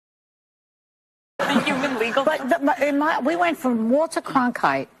even legal? But we went from Walter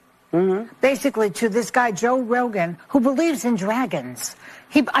Cronkite, basically, to this guy, Joe Rogan, who believes in dragons.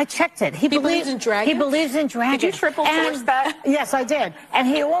 I checked it. He believes in dragons? He believes in dragons. Did you triple source that? Yes, I did. And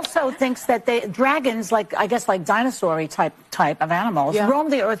he also thinks that dragons, like, I guess, like dinosaur type of animals,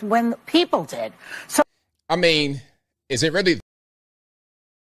 roamed the earth when people did. So, I mean, is it really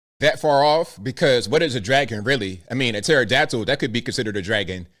that far off? Because what is a dragon really? I mean, a pterodactyl, that could be considered a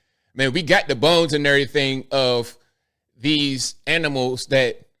dragon. I mean, we got the bones and everything of these animals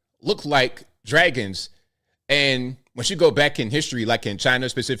that look like dragons. And once you go back in history, like in China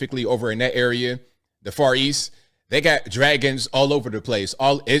specifically, over in that area, the Far East, they got dragons all over the place.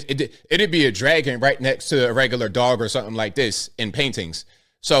 It'd be a dragon right next to a regular dog or something like this in paintings.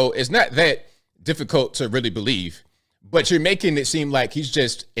 So it's not that difficult to really believe, but you're making it seem like he's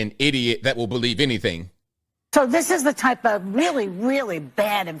just an idiot that will believe anything. So this is the type of really, really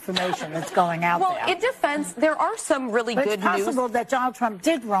bad information that's going out there. Well, in defense, there are some really good news. It's possible that Donald Trump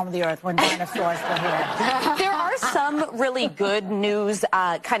did roam the earth when dinosaurs were here. There are some really good news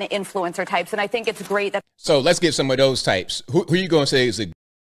kind of influencer types, and I think it's great that... So let's get some of those types. Who are you going to say is a...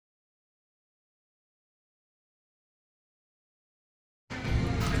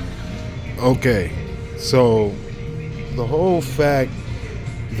 Okay, so the whole fact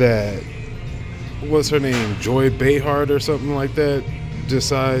that, what's her name, Joy Behar or something like that,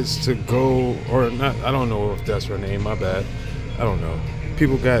 decides to go, or not, I don't know if that's her name, my bad, I don't know.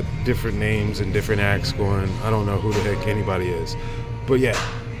 People got different names and different acts going, I don't know who the heck anybody is. But yeah,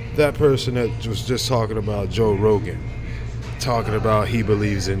 that person that was just talking about Joe Rogan, talking about he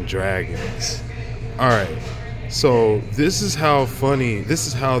believes in dragons. All right, so this is how funny, this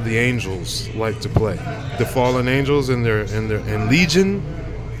is how the angels like to play. The fallen angels and Legion.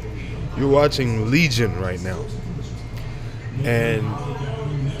 You're watching Legion right now, and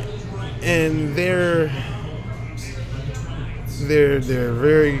they're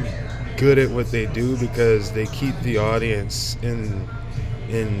very good at what they do because they keep the audience in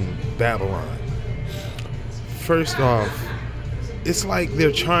Babylon. First off, it's like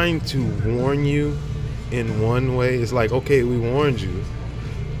they're trying to warn you in one way. It's like, okay, we warned you,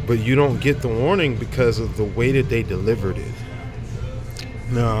 but you don't get the warning because of the way that they delivered it.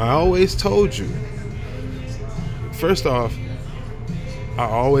 Now, I always told you, first off, I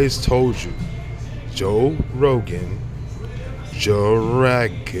always told you, Joe Rogan,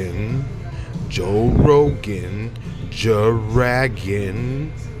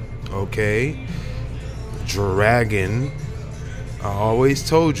 okay? Dragon. I always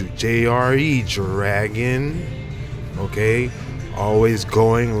told you, JRE, Dragon, okay? Always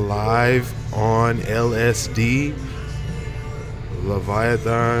going live on LSD.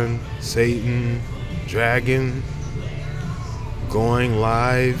 Leviathan, Satan, Dragon, going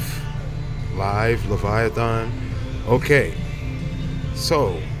live, Leviathan. Okay,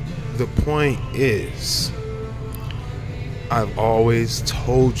 so the point is, I've always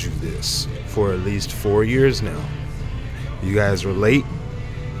told you this for at least 4 years now. You guys are late,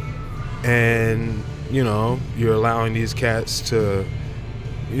 and, you know, you're allowing these cats to,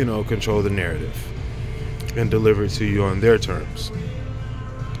 you know, control the narrative and deliver it to you on their terms.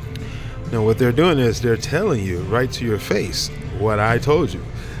 Now what they're doing is they're telling you right to your face what I told you.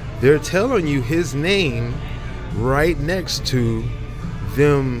 They're telling you his name right next to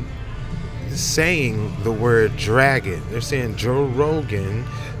them saying the word dragon. They're saying Joe Rogan,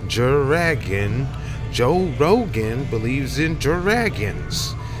 dragon. Joe Rogan believes in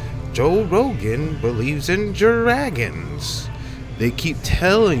dragons. Joe Rogan believes in dragons. They keep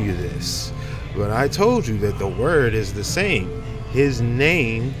telling you this. But I told you that the word is the same. His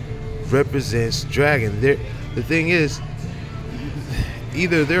name represents dragon. The thing is,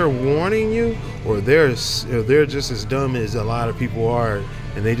 either they're warning you or they're just as dumb as a lot of people are,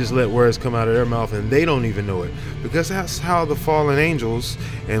 and they just let words come out of their mouth and they don't even know it. Because that's how the fallen angels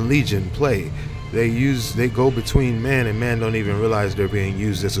and Legion play. They go between man, and man don't even realize they're being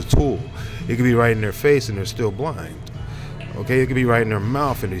used as a tool. It could be right in their face and they're still blind. Okay, it could be right in their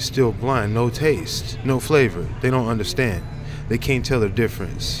mouth and they're still blind, no taste, no flavor. They don't understand. They can't tell the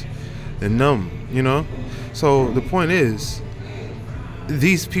difference. They're numb, you know? So the point is,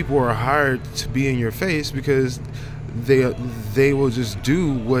 these people are hired to be in your face because they will just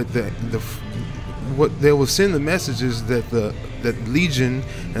do what what they will send the messages that Legion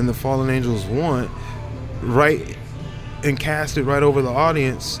and the fallen angels want, right, and cast it right over the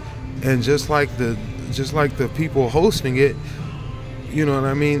audience. And just like the people hosting it, you know what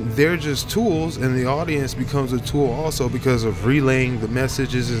I mean, they're just tools, and the audience becomes a tool also because of relaying the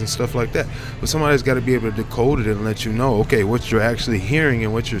messages and stuff like that. But somebody's got to be able to decode it and let you know, okay, what you're actually hearing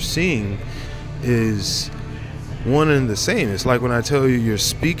and what you're seeing is one and the same. It's like when I tell you you're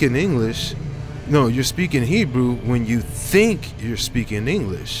speaking English, no, you're speaking Hebrew when you think you're speaking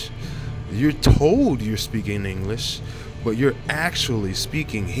English. You're told you're speaking English, but you're actually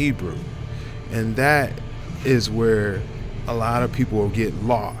speaking Hebrew. And that is where a lot of people will get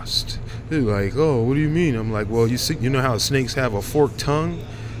lost. They're like, oh, what do you mean? I'm like, well, you know how snakes have a forked tongue?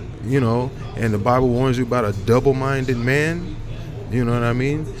 You know, and the Bible warns you about a double-minded man. You know what I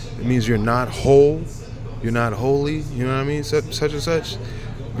mean? It means you're not whole. You're not holy. You know what I mean? Such and such.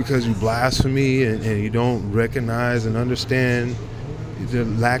 Because you blaspheme and you don't recognize and understand, you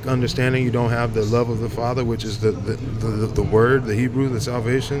lack understanding, you don't have the love of the Father, which is the word, the Hebrew, the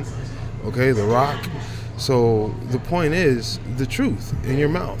salvation, okay, the rock. So the point is the truth in your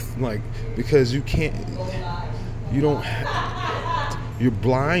mouth, like, because you can't, you don't, you're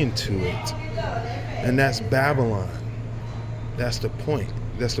blind to it, and that's Babylon. That's the point.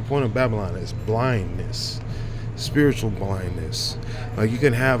 That's the point of Babylon. It's blindness. Spiritual blindness. Like, you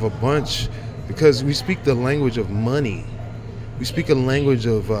can have a bunch, because we speak the language of money, we speak a language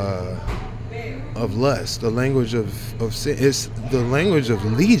of lust, the language of sin. It's the language of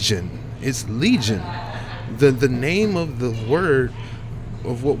legion. It's legion. The name of the word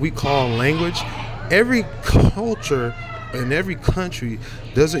of what we call language. Every culture in every country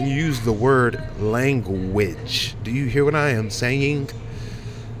doesn't use the word language. Do you hear what I am saying?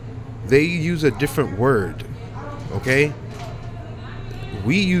 They use a different word. Okay,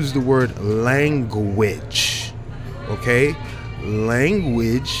 we use the word language. Okay,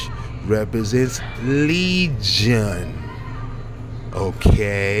 language represents legion.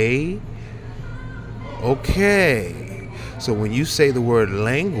 Okay, so when you say the word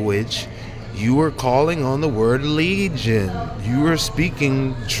language, you are calling on the word legion. You are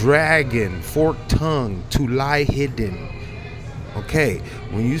speaking dragon, forked tongue, to lie hidden. Okay,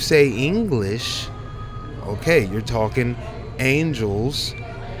 when you say English, okay, you're talking angels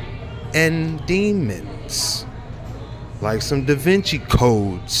and demons, like some Da Vinci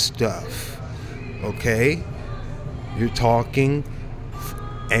Code stuff. Okay, you're talking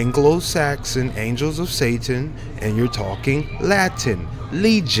Anglo-Saxon, angels of Satan, and you're talking Latin,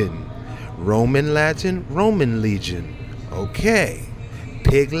 legion, Roman Latin, Roman legion. Okay,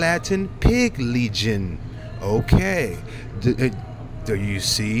 Pig Latin, pig legion. Okay, do you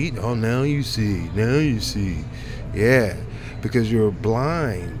see? Oh, now you see. Now you see. Yeah, because you're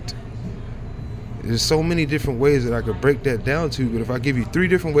blind. There's so many different ways that I could break that down to, but if I give you 3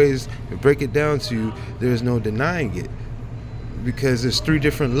 different ways to break it down to, there's no denying it. Because there's 3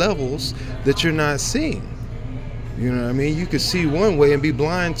 different levels that you're not seeing. You know what I mean? You could see one way and be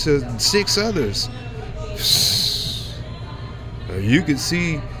blind to 6 others. You could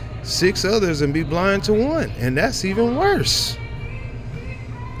see 6 others and be blind to 1, and that's even worse.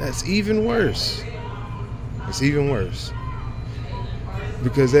 That's even worse. It's even worse.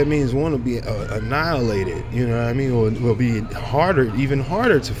 Because that means one will be annihilated, you know what I mean? Or will be harder, even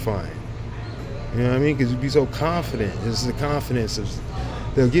harder to find. You know what I mean? Because you'll be so confident. It's the confidence of,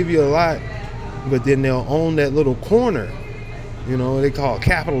 they'll give you a lot, but then they'll own that little corner. You know, they call it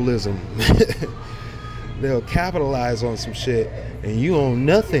capitalism. They'll capitalize on some shit, and you own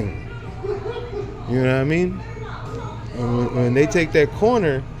nothing. You know what I mean? When they take that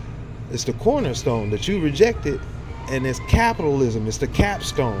corner, it's the cornerstone that you rejected, and it's capitalism. It's the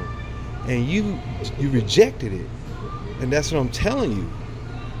capstone, and you rejected it, and that's what I'm telling you.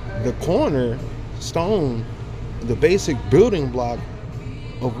 The cornerstone, the basic building block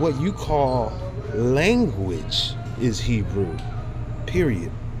of what you call language, is Hebrew.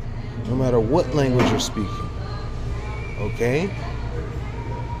 Period. No matter what language you're speaking. Okay?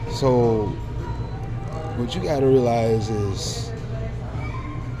 So what you got to realize is,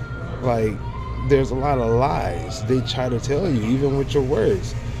 like, there's a lot of lies they try to tell you, even with your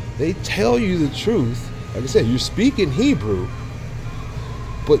words. They tell you the truth. Like I said, you're speaking Hebrew,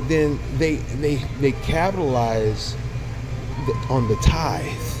 but then they capitalize on the tithe.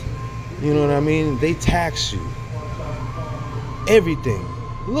 You know what I mean? They tax you. Everything.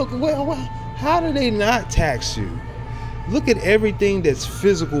 Look, well, how do they not tax you? Look at everything that's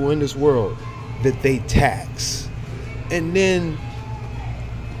physical in this world that they tax. And then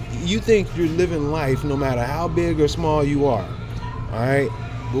you think you're living life no matter how big or small you are. All right?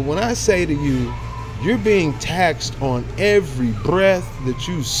 But when I say to you, you're being taxed on every breath that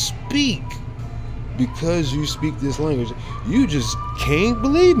you speak because you speak this language, you just can't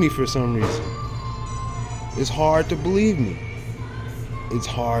believe me for some reason. It's hard to believe me. It's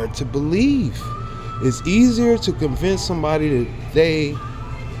hard to believe. It's easier to convince somebody that they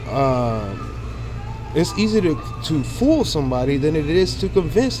It's easier to fool somebody than it is to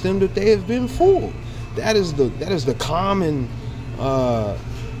convince them that they have been fooled. That is the common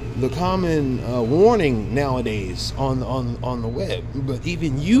warning nowadays on the web. But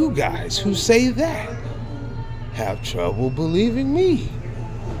even you guys who say that have trouble believing me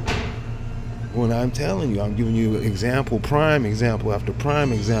when I'm telling you. I'm giving you prime example after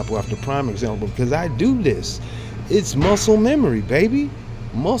prime example after prime example, because I do this. It's muscle memory, baby.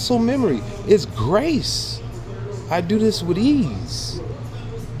 Muscle memory. It's grace. I do this with ease.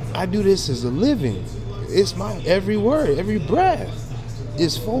 I do this as a living. It's my every word, every breath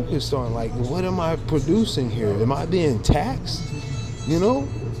is focused on, like, what am I producing here? Am I being taxed? You know?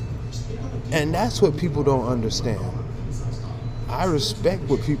 And that's what people don't understand. I respect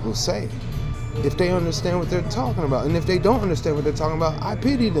what people say if they understand what they're talking about. And if they don't understand what they're talking about, I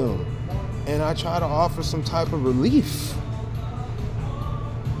pity them. And I try to offer some type of relief.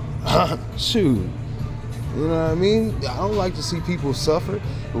 Shoot. You know what I mean? I don't like to see people suffer.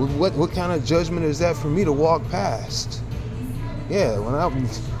 What kind of judgment is that for me to walk past? Yeah,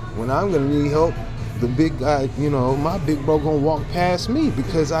 when I'm gonna need help, the big guy, you know, my big bro gonna walk past me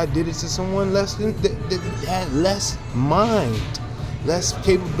because I did it to someone that had less mind, less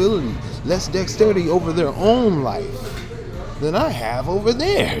capability, less dexterity over their own life than I have over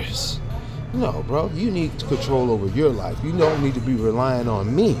theirs. No, bro, you need control over your life. You don't need to be relying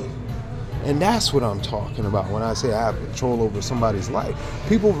on me. And that's what I'm talking about when I say I have control over somebody's life.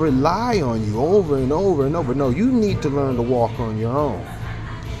 People rely on you over and over and over. No, you need to learn to walk on your own.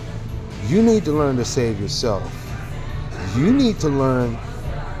 You need to learn to save yourself. You need to learn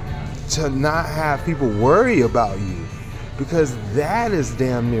to not have people worry about you, because that is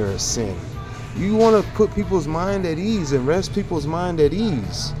damn near a sin. You want to put people's mind at ease and rest people's mind at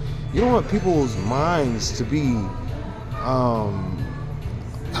ease. You don't want people's minds to be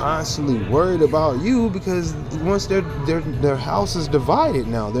constantly worried about you, because once their house is divided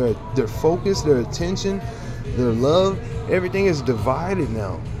now, their focus, their attention, their love, everything is divided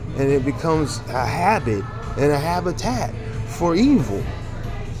now, and it becomes a habit and a habitat for evil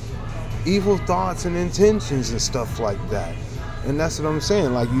thoughts and intentions and stuff like that. And that's what I'm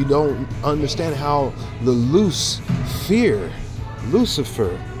saying. Like, you don't understand how the Lucifer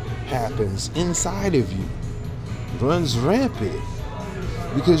happens inside of you, runs rampant,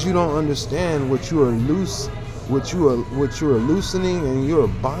 because you don't understand what you are loosening and you're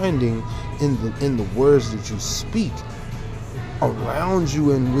binding in the words that you speak around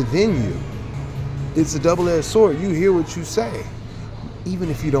you and within you. It's a double-edged sword. You hear what you say, even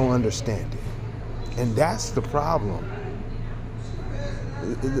if you don't understand it. And that's the problem.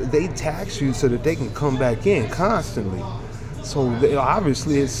 They tax you so that they can come back in constantly. So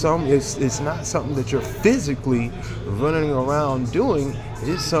obviously it's not something that you're physically running around doing.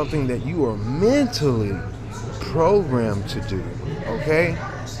 It's something that you are mentally programmed to do, okay?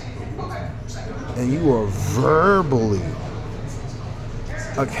 And you are verbally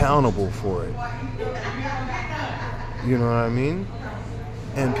accountable for it. You know what I mean?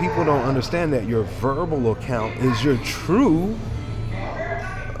 And people don't understand that your verbal account is your true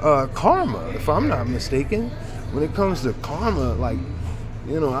karma, if I'm not mistaken. When it comes to karma, like,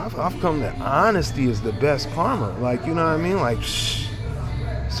 you know, I've come to honesty is the best karma. Like, you know what I mean? Like,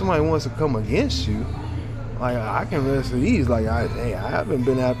 somebody wants to come against you, like, I can rest at ease. Like, I haven't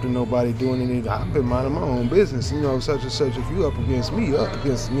been after nobody doing anything. I've been minding my own business, you know, such and such. If you up against me, up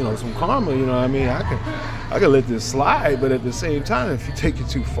against, you know, some karma, you know what I mean? I can let this slide, but at the same time, if you take it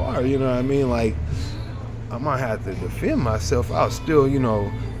too far, you know what I mean? Like, I might have to defend myself. I'll still, you know,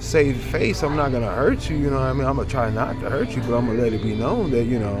 save face. I'm not going to hurt you, you know what I mean? I'm going to try not to hurt you, but I'm going to let it be known that,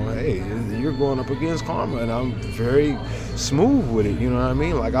 you know, hey, you're going up against karma, and I'm very smooth with it, you know what I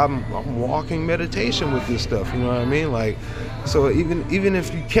mean? Like, I'm walking meditation with this stuff, you know what I mean? Like, so even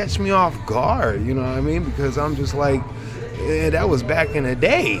if you catch me off guard, you know what I mean? Because I'm just like, that was back in the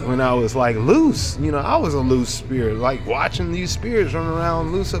day when I was like loose. You know, I was a loose spirit, like watching these spirits run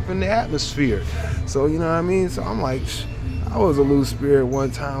around loose up in the atmosphere. So, you know what I mean? So I'm like, I was a loose spirit one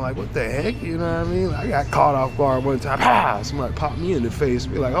time, like, what the heck? You know what I mean? I got caught off guard one time. Somebody popped me in the face.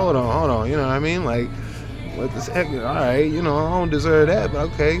 Be like, hold on. You know what I mean? Like, what the heck? All right, you know, I don't deserve that, but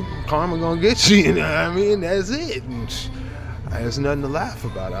okay, karma gonna get you. You know what I mean? That's it. And there's nothing to laugh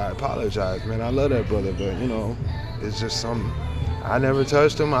about. I apologize, man. I love that brother, but, you know, it's just something. I never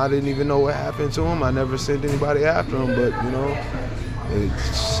touched him. I didn't even know what happened to him. I never sent anybody after him, but, you know,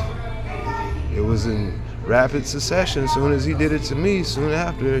 it was in rapid succession. As soon as he did it to me, soon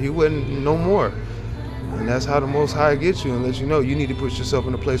after, he wasn't no more. And that's how the Most High gets you and lets you know you need to put yourself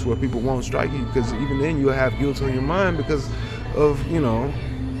in a place where people won't strike you, because even then you'll have guilt on your mind because of, you know,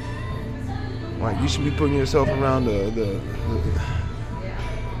 Like, you should be putting yourself around the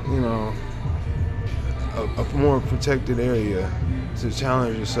you know, a more protected area to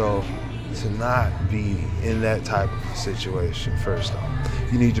challenge yourself to not be in that type of situation. First off,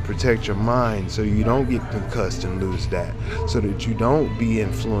 you need to protect your mind so you don't get concussed and lose that, so that you don't be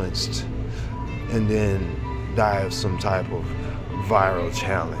influenced and then die of some type of viral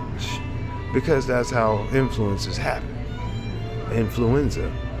challenge, because that's how influences happen. Influenza,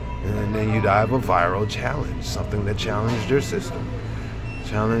 and then you die of a viral challenge, something that challenged your system,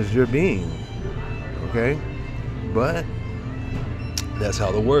 challenged your being. Okay, but that's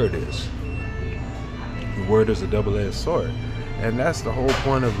how the word is. The word is a double-edged sword, and that's the whole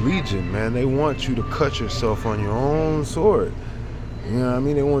point of Legion, man. They want you to cut yourself on your own sword. You know what I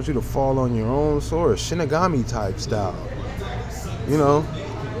mean? They want you to fall on your own sword, Shinigami type style. You know,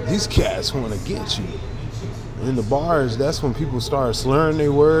 these cats want to get you. In the bars, that's when people start slurring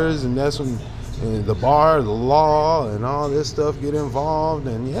their words, and that's when the bar, the law, and all this stuff get involved.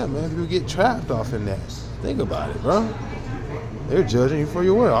 And yeah, man, people get trapped off in that. Think about it, bro. They're judging you for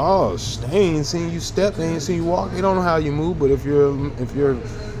your word. Oh, they ain't seen you step, they ain't seen you walk. They don't know how you move, but if your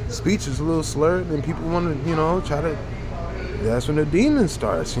speech is a little slurred, then people want to, you know, try to. That's when the demon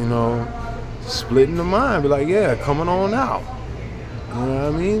starts, you know, splitting the mind. Be like, yeah, coming on out. You know what I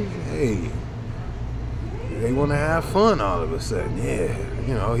mean? Hey, they want to have fun all of a sudden. Yeah,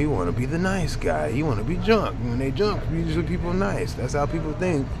 you know, he want to be the nice guy. He want to be drunk. When they drunk, usually people nice. That's how people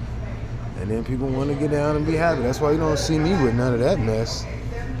think. And then people want to get down and be happy. That's why you don't see me with none of that mess.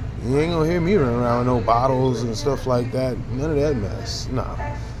 You ain't gonna hear me running around with no bottles and stuff like that. None of that mess. Nah.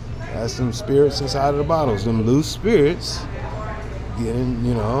 That's them spirits inside of the bottles. Them loose spirits getting,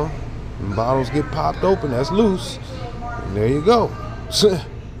 you know, when bottles get popped open, that's loose. And there you go.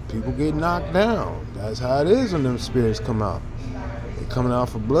 People get knocked down. That's how it is when them spirits come out. They coming out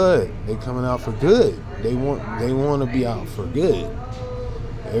for blood. They coming out for good. They want to be out for good.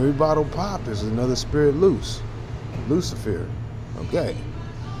 Every bottle popped is another spirit loose. Lucifer. Okay.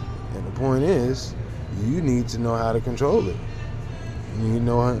 And the point is, you need to know how to control it. You need to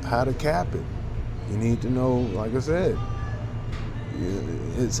know how to cap it. You need to know, like I said,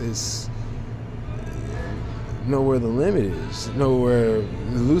 it's know where the limit is, know where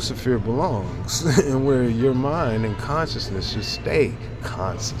Lucifer belongs, and where your mind and consciousness should stay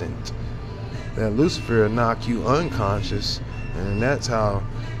constant. That Lucifer will knock you unconscious, and that's how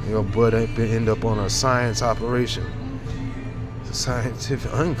your butt end up on a science operation. The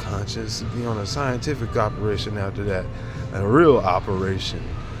scientific unconscious be on a scientific operation after that, a real operation,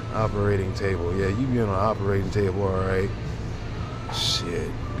 operating table. Yeah, you be on an operating table, all right. Shit,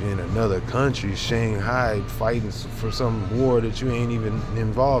 in another country, Shanghai, fighting for some war that you ain't even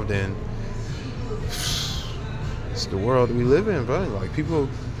involved in. It's the world we live in, bro. Like, people,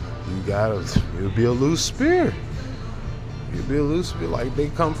 you'll be a loose spirit. You'll be a loose spirit. Like, they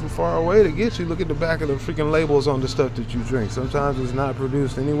come from far away to get you. Look at the back of the freaking labels on the stuff that you drink. Sometimes it's not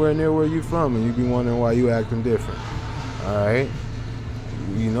produced anywhere near where you're from, and you be wondering why you acting different. All right?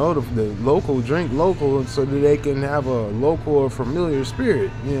 You know, the local drink local so that they can have a local or familiar spirit.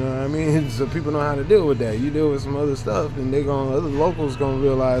 You know what I mean? So people know how to deal with that. You deal with some other stuff, and other locals gonna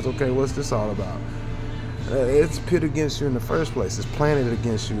realize, okay, what's this all about? It's pit against you in the first place. It's planted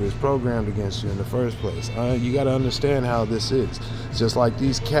against you. It's programmed against you in the first place. You got to understand how this is. Just like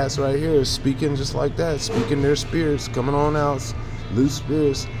these cats right here speaking just like that, speaking their spirits, coming on out, loose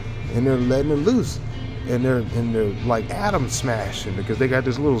spirits, and they're letting it loose. And they're like atom smashing, because they got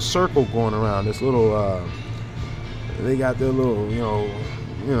this little circle going around, this little they got their little you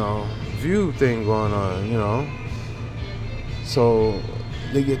know view thing going on, you know. So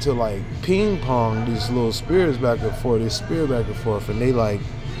they get to like ping pong these little spirits back and forth, this spirit back and forth, and they like,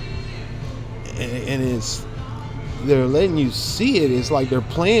 and it's, they're letting you see it. It's like they're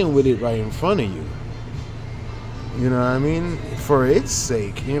playing with it right in front of you. You know what I mean? For its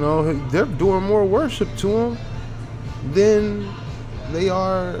sake, you know, they're doing more worship to them than they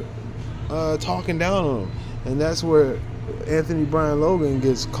are talking down on them. And that's where Anthony Brian Logan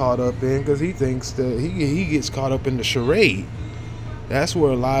gets caught up in, because he thinks that he gets caught up in the charade. That's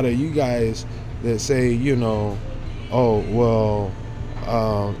where a lot of you guys that say, you know, oh, well,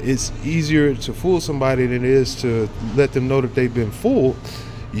 it's easier to fool somebody than it is to let them know that they've been fooled.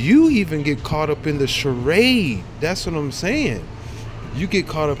 You even get caught up in the charade. That's what I'm saying. You get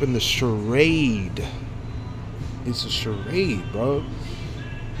caught up in the charade. It's a charade, bro.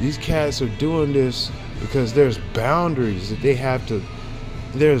 These cats are doing this because there's boundaries that they have to,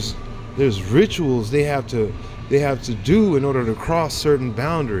 there's rituals they have to do in order to cross certain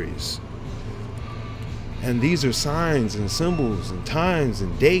boundaries. And these are signs and symbols and times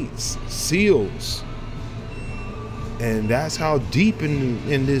and dates, seals. And that's how deep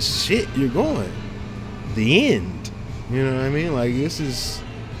in this shit you're going. The end. You know what I mean? Like, this is,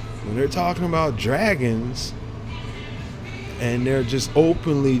 when they're talking about dragons and they're just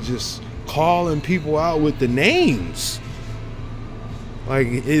openly just calling people out with the names. Like,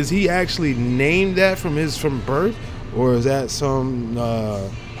 is he actually named that from birth? Or is that some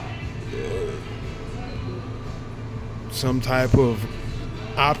type of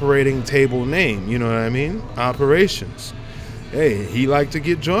operating table name? You know what I mean? Operations. Hey, he liked to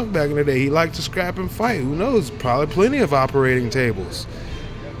get drunk back in the day. He liked to scrap and fight. Who knows? Probably plenty of operating tables.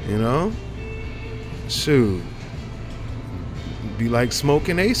 You know? Shoot. Be like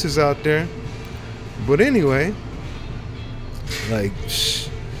smoking aces out there. But anyway, like,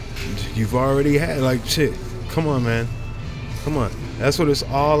 you've already had, like, shit. Come on, man. Come on. That's what it's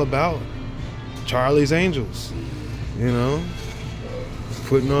all about. Charlie's Angels. You know?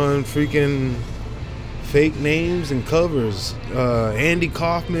 Putting on freaking fake names and covers. Andy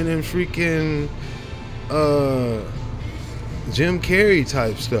Kaufman and freaking Jim Carrey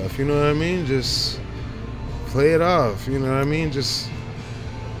type stuff. You know what I mean? Just play it off. You know what I mean? Just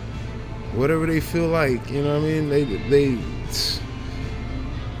whatever they feel like. You know what I mean?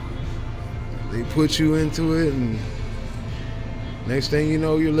 They put you into it, and next thing you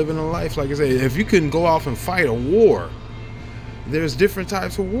know, you're living a life. Like I say, if you can go off and fight a war, there's different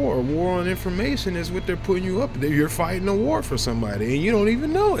types of war. War on information is what they're putting you up. You're fighting a war for somebody, and you don't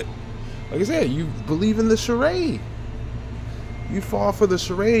even know it. Like I said, you believe in the charade. You fall for the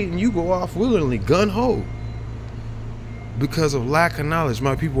charade, and you go off willingly, gun-ho. Because of lack of knowledge,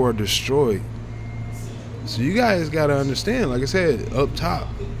 my people are destroyed. So you guys got to understand, like I said, up top,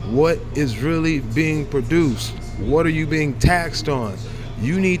 what is really being produced? What are you being taxed on?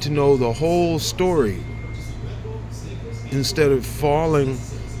 You need to know the whole story instead of falling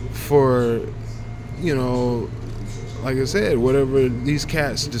for, you know, like I said, whatever these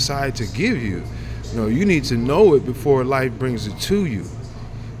cats decide to give you. No, you need to know it before life brings it to you.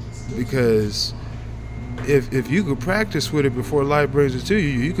 Because if you could practice with it before life brings it to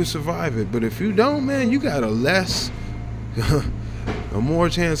you, you could survive it. But if you don't, man, you got a more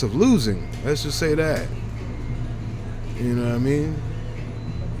chance of losing. Let's just say that. You know what I mean?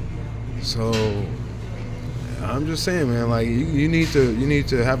 So I'm just saying, man, like you need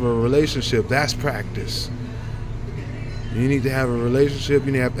to have a relationship. That's practice. You need to have a relationship.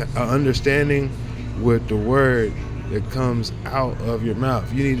 You need to have an understanding with the word that comes out of your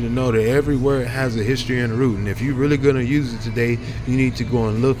mouth. You need to know that every word has a history and a root. And if you're really going to use it today, you need to go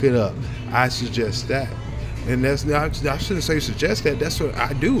and look it up. I suggest that. And I shouldn't say suggest that. That's what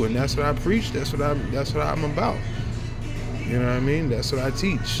I do, and that's what I preach. That's what I'm about. You know what I mean? That's what I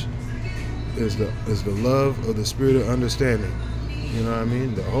teach. Is the love of the spirit of understanding. You know what I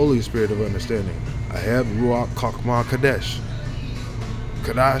mean? The Holy Spirit of understanding. I have Ruach Kakma Kadesh.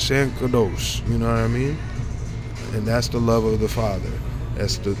 Kadash and Kadosh. You know what I mean? And that's the love of the Father.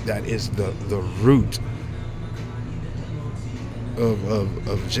 That is the root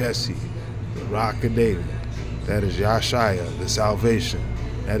of Jesse, the Rock of David. That is Yashaya, the salvation.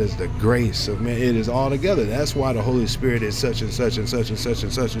 That is the grace of man. It is all together. That's why the Holy Spirit is such and such and such and such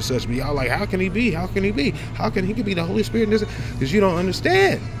and such and such. But y'all like, how can he be? How can he be? How can he be the Holy Spirit? Because you don't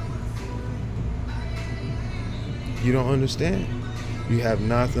understand. You don't understand. You have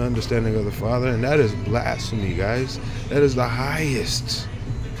not the understanding of the Father, and that is blasphemy, guys. That is the highest.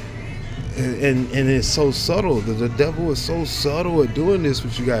 And it's so subtle. The devil is so subtle at doing this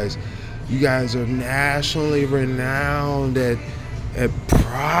with you guys. You guys are nationally renowned at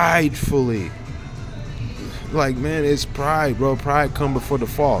pridefully. Like, man, it's pride, bro. Pride come before the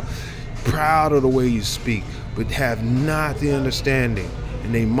fall. Proud of the way you speak, but have not the understanding.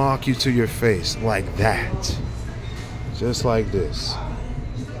 And they mock you to your face like that. Just like this.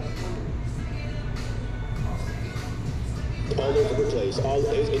 All over the place.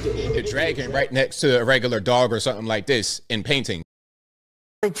 A dragon right next to a regular dog or something like this in painting.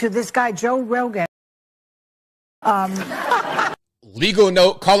 To this guy, Joe Rogan. Legal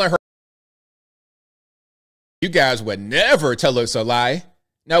note calling her. You guys would never tell us a lie.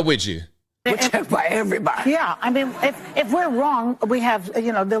 Now, would you? We're checked by everybody. Yeah, I mean, if we're wrong, we have,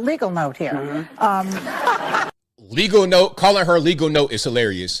 the legal note here. Mm-hmm. Legal note, calling her legal note is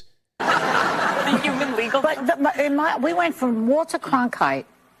hilarious. The human legal. But we went from Walter Cronkite,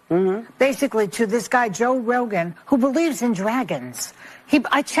 basically, to this guy, Joe Rogan, who believes in dragons.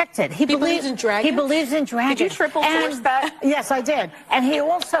 I checked it. He believes in dragons? He believes in dragons. Did you triple source that? Yes, I did. And he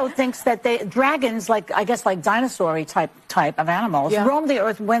also thinks that dragons, like dinosaur-y type of animals, roamed the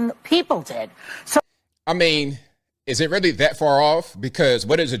earth when people did. So I mean, is it really that far off? Because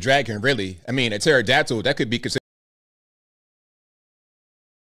what is a dragon really? I mean, a pterodactyl, that could be considered.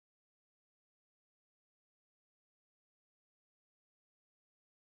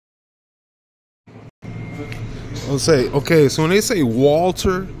 I'll say, okay, so when they say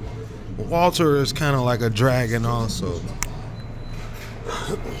Walter is kind of like a dragon also.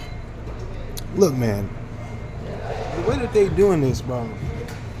 Look, man, the way that they doing this, bro,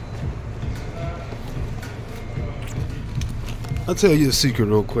 I'll tell you a secret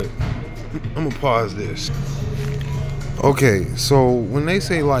real quick. I'm gonna pause this. Okay, so when they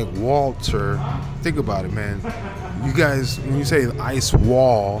say like Walter, think about it, man. You guys, when you say ice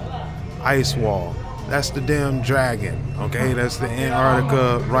wall, that's the damn dragon, okay? That's the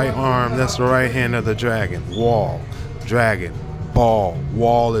Antarctica right arm. That's the right hand of the dragon. Wall, dragon, ball.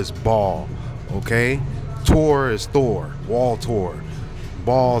 Wall is ball, okay? Tor is Thor. Wall Tor.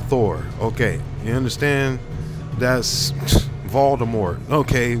 Ball Thor. Okay, you understand? That's Voldemort.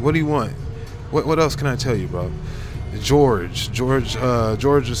 Okay, what do you want? What else can I tell you, bro? Georgia,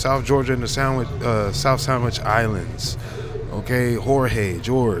 South Georgia, and the South Sandwich Islands. Okay, Jorge,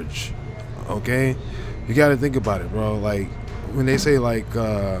 George. Okay, you got to think about it, bro. Like when they say like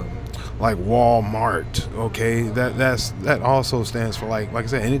Walmart, okay, that also stands for like I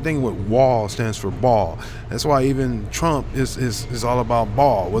said, anything with wall stands for ball. That's why even Trump is all about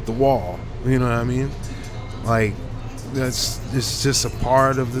ball with the wall. You know what I mean? Like it's just a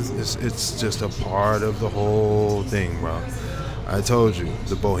part of it's just a part of the whole thing, bro. I told you,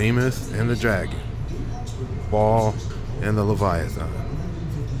 the behemoth and the dragon, ball and the Leviathan.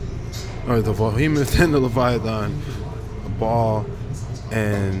 Or the behemoth and the Leviathan, a ball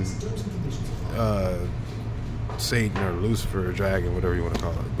and Satan or Lucifer or dragon, whatever you want to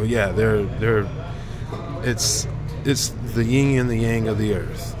call it. But yeah, it's the yin and the yang of the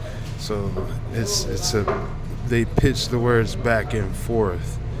earth. So they pitch the words back and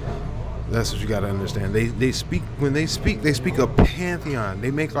forth. That's what you got to understand. They speak a pantheon. They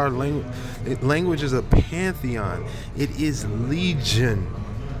make our language is a pantheon. It is legion.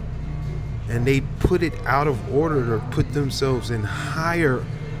 And they put it out of order to put themselves in higher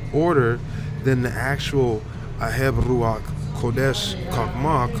order than the actual Aheb Ruach Kodesh,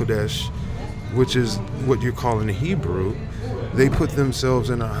 Kakma Kodesh, which is what you're calling Hebrew. They put themselves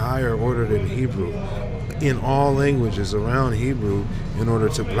in a higher order than Hebrew in all languages around Hebrew in order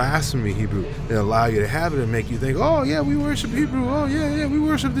to blaspheme Hebrew. They allow you to have it and make you think, oh yeah, we worship Hebrew. Oh yeah, we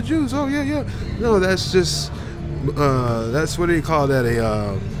worship the Jews. Oh yeah. No, that's just that's what they call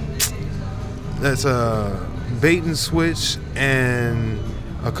that, that's a bait and switch and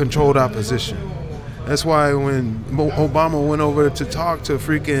a controlled opposition. That's why when Obama went over to talk to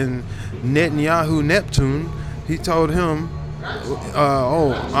freaking Netanyahu Neptune, he told him,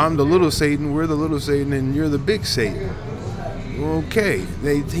 oh, I'm the little Satan, we're the little Satan, and you're the big Satan. Okay,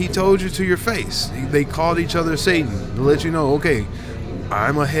 he told you to your face. They called each other Satan to let you know, okay,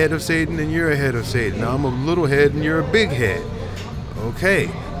 I'm a head of Satan and you're a head of Satan. I'm a little head and you're a big head. Okay,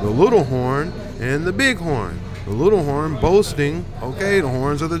 the little horn and the big horn. The little horn boasting, okay, the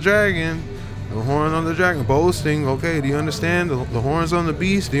horns of the dragon. The horn on the dragon boasting, okay, do you understand? The horns on the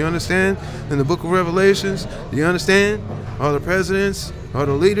beast, do you understand? In the book of Revelations, do you understand? Are the presidents, are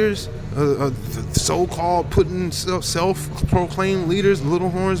the leaders, the so-called putting self-proclaimed leaders, little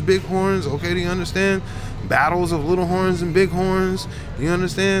horns, big horns, okay, do you understand? Battles of little horns and big horns, do you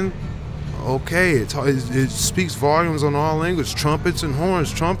understand? Okay, it speaks volumes on all language. Trumpets and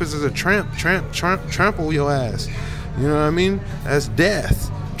horns. Trumpets is a trample your ass. You know what I mean? That's death.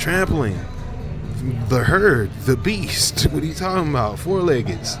 Trampling. The herd, the beast. What are you talking about?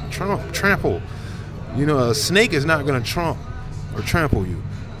 Four-leggeds. Trample. You know, a snake is not going to trump or trample you.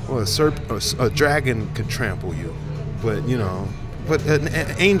 Well, a dragon could trample you. But, you know,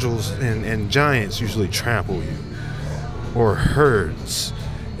 angels and giants usually trample you. Or herds.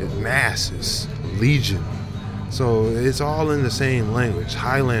 Masses, legion. So it's all in the same language.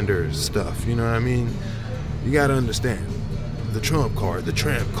 Highlanders stuff, you know what I mean? You gotta understand. The trump card, the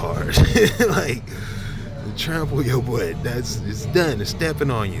tramp card. Like, trample your butt. It's done. It's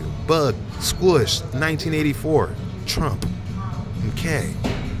stepping on you. Bug, squish, 1984. Trump. Okay.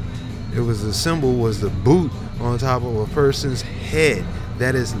 The symbol was the boot on top of a person's head.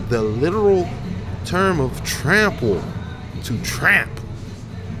 That is the literal term of trample. To tramp.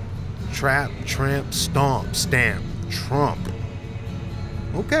 Trap, tramp, stomp, stamp, trump.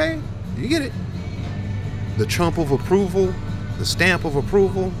 Okay, you get it. The trump of approval, the stamp of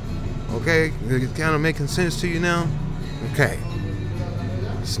approval. Okay, it's kind of making sense to you now. Okay,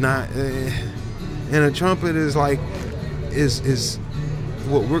 it's not. And a trumpet is like, is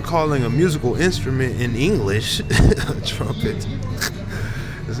what we're calling a musical instrument in English, a trumpet.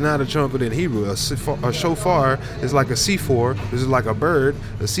 It's not a trumpet in Hebrew. A shofar is like a C4. This is like a bird.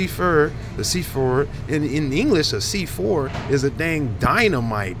 A C4. In English, a C4 is a dang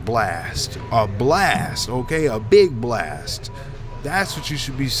dynamite blast. A blast, okay? A big blast. That's what you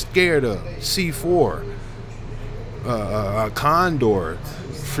should be scared of. C4. A Condor.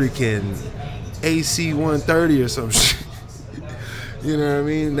 Freaking AC-130 or some shit. You know what I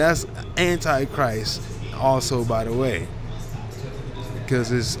mean? That's Antichrist also, by the way.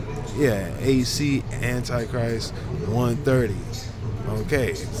 Because it's, AC Antichrist 130.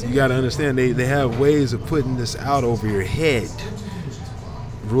 Okay, so you got to understand they have ways of putting this out over your head,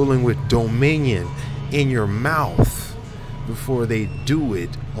 ruling with dominion in your mouth before they do it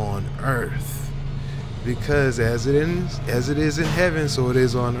on earth. Because as it is in heaven, so it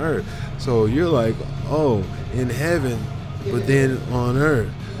is on earth. So you're like, oh, in heaven, but then on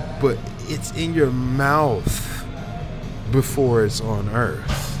earth. But it's in your mouth before it's on earth.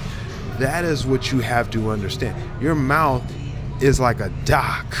 That is what you have to understand. Your mouth is like a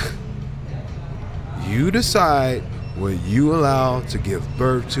dock. You decide what you allow to give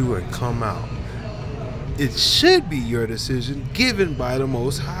birth to and come out. It should be your decision given by the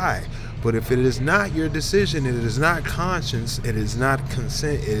Most High. But if it is not your decision, it is not conscience, it is not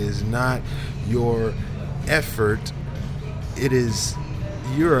consent, it is not your effort, it is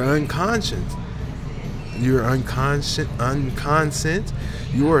your unconscious. You're unconsent.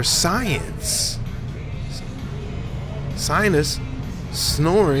 You're science. Sinus,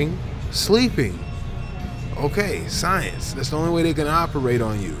 snoring, sleeping. Okay, science. That's the only way they can operate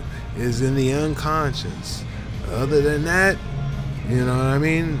on you, is in the unconscious. Other than that, you know what I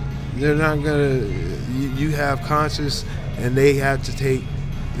mean? They're not gonna. You have conscious, and they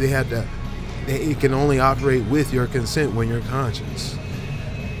can only operate with your consent when you're conscious.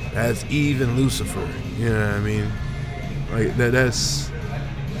 That's Eve and Lucifer. You know what I mean? Like that's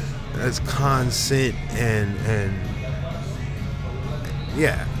consent and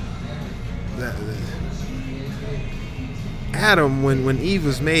yeah. Adam, when Eve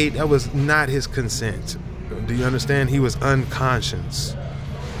was made, that was not his consent. Do you understand? He was unconscious.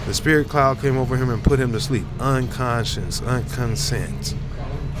 The spirit cloud came over him and put him to sleep. Unconscious, unconsent.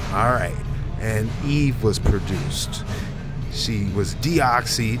 All right. And Eve was produced. She was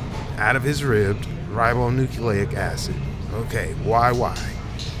deoxyed out of his rib, ribonucleic acid. Okay, why?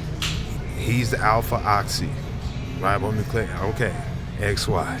 He's the alpha oxy, ribonucleic. Okay,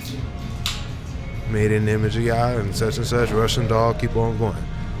 XY. Made in the image of Yah and such, Russian doll, keep on going.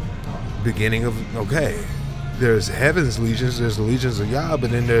 Beginning of, okay, there's heaven's legions, there's the legions of Yah,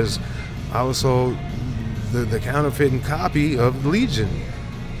 but then there's also the counterfeit and copy of Legion.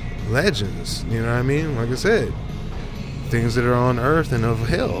 Legends, you know what I mean? Like I said, things that are on earth and of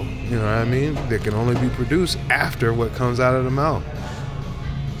hell, you know what I mean? They can only be produced after what comes out of the mouth.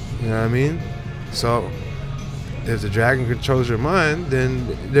 You know what I mean? So if the dragon controls your mind,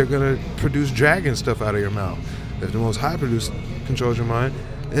 then they're going to produce dragon stuff out of your mouth. If the Most High controls your mind,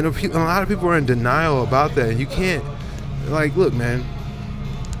 and a lot of people are in denial about that, and you can't, like, look, man,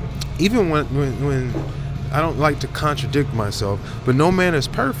 even when I don't like to contradict myself, but no man is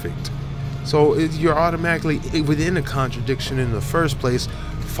perfect. So you're automatically within a contradiction in the first place,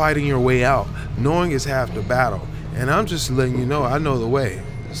 fighting your way out. Knowing is half the battle. And I'm just letting you know, I know the way.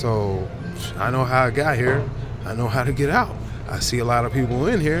 So I know how I got here. I know how to get out. I see a lot of people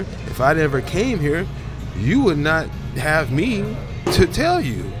in here. If I never came here, you would not have me to tell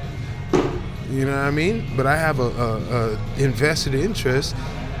you. You know what I mean? But I have a invested interest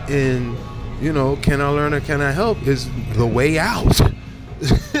in, you know, can I learn or can I help is the way out.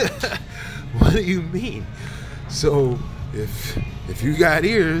 What do you mean? So if you got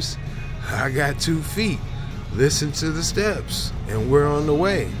ears, I got 2 feet. Listen to the steps and we're on the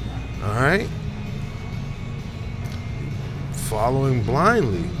way. All right? Following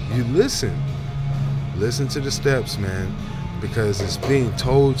blindly, you listen. Listen to the steps, man, because it's being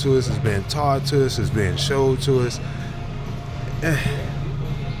told to us, it's being taught to us, it's being showed to us.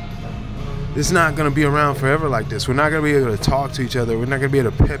 It's not going to be around forever like this. We're not going to be able to talk to each other. We're not going to be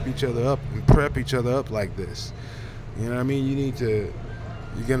able to pep each other up and prep each other up like this. You know what I mean? You're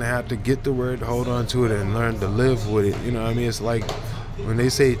going to have to get the word, hold on to it, and learn to live with it. You know what I mean? It's like when they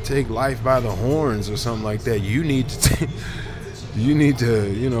say take life by the horns or something like that. You need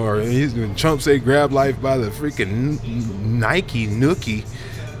to, you know, or when Trump say grab life by the freaking Nike nookie,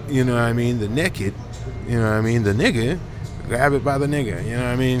 you know what I mean? The naked, you know what I mean? The nigga, grab it by the nigga, you know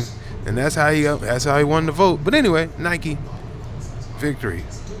what I mean? And that's how he won the vote. But anyway, Nike, victory,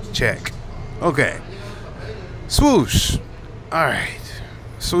 check. Okay, swoosh. All right,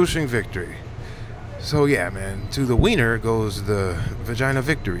 Swooshing victory. So yeah, man, to the wiener goes the vagina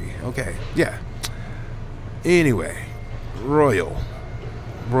victory. Okay, yeah. Anyway, royal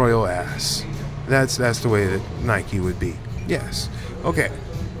ass. That's the way that Nike would be. Yes. Okay.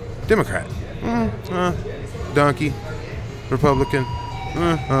 Democrat. Donkey. Republican.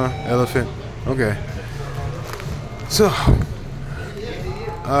 Elephant. Okay. So,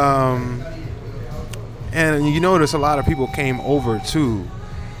 and you notice a lot of people came over too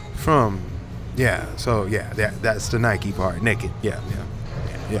from, yeah. So yeah, that's the Nike part. Naked. Yeah.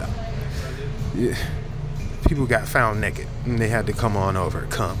 People got found naked and they had to come on over.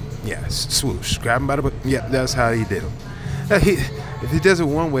 Come. Yes. Swoosh. Grab him by the butt. Yeah, that's how he did them. If he does it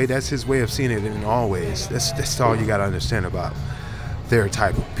one way, that's his way of seeing it in all ways. That's all you got to understand about their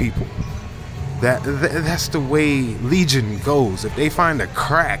type of people. That's the way Legion goes. If they find a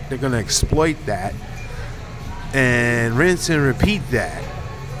crack, they're going to exploit that and rinse and repeat that.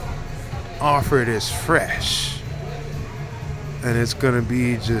 Offer it as fresh. And it's going to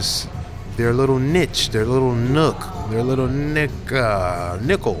be just their little niche, their little nook, their little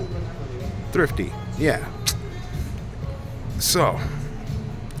nickel. Thrifty. Yeah. So,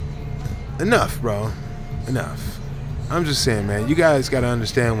 enough, bro. Enough. I'm just saying, man, you guys got to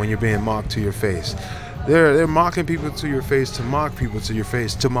understand when you're being mocked to your face. They're mocking people to your face to mock people to your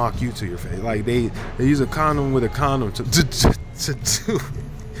face to mock you to your face. Like they use a condom with a condom to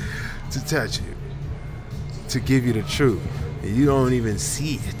touch you, to give you the truth. And you don't even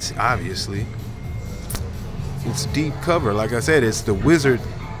see it, obviously. It's deep cover. Like I said, it's the wizard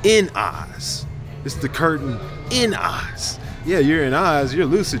in Oz. It's the curtain in Oz. Yeah, you're in Oz, you're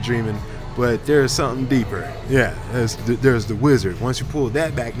lucid dreaming, but there's something deeper. Yeah, there's the wizard. Once you pull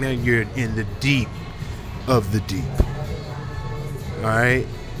that back, now you're in the deep of the deep. All right?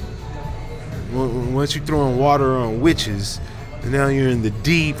 Once you throw in water on witches, now you're in the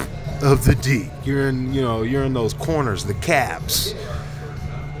deep of the deep. You're in those corners, the caps,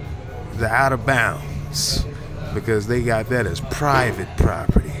 the out of bounds, because they got that as private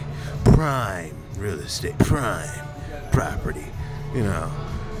property, prime real estate, prime property. You know,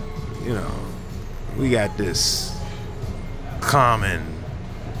 we got this common,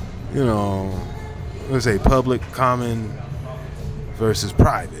 let's say public common versus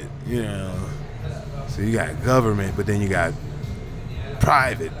private, So you got government, but then you got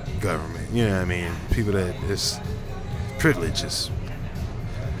private government, you know what I mean? People that is privileges.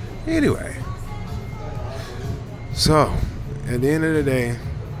 Anyway, so at the end of the day,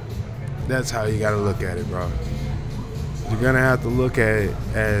 that's how you got to look at it, bro. You're gonna have to look at it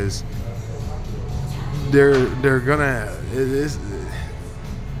as they're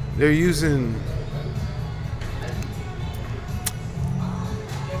using.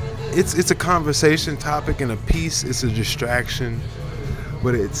 It's a conversation topic and a piece. It's a distraction,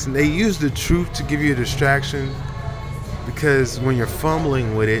 but they use the truth to give you a distraction, because when you're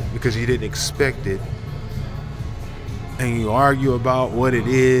fumbling with it because you didn't expect it, and you argue about what it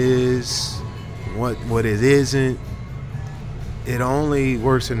is, what it isn't, it only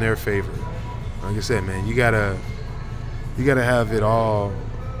works in their favor. Like I said, man, you gotta have it all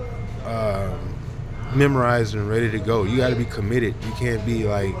memorized and ready to go. You gotta be committed. You can't be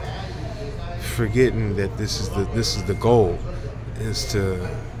like forgetting that this is the goal, is to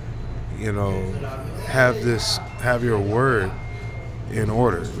have your word in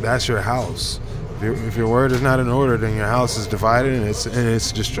order. That's your house. If your word is not in order, then your house is divided and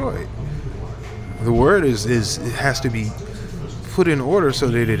it's destroyed. The word it has to be put in order so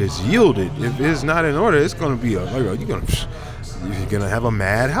that it is yielded. If it's not in order, it's going to be you're going to have a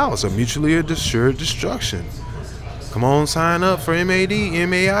mad house, a mutually assured destruction. Come on, sign up for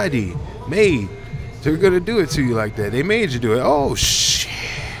MAID. Made. They're going to do it to you like that. They made you do it. Oh shit.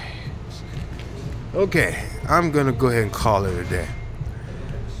 Okay, I'm going to go ahead and call it a day.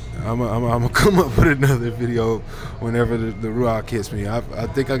 I'm gonna come up with another video whenever the Ruach hits me. I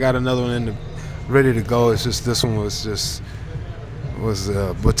think I got another one ready to go. It's just this one was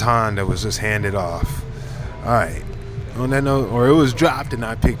a baton that was just handed off. All right. On that note, or it was dropped and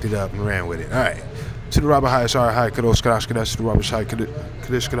I picked it up and ran with it. All right. To the Rabbi Hai Shar Hai Kadosh Kadash Kadash, to the Rabbi Shai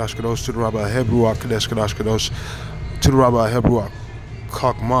Kadesh Kadash Kadosh, to the Rabbi Hebruach Kadesh Kadash Kadosh, to the Rabbi Hebruach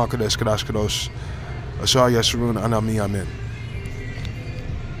Chakma Kadesh Kadash Kadosh, Ashar Yeshurun Anami Amen.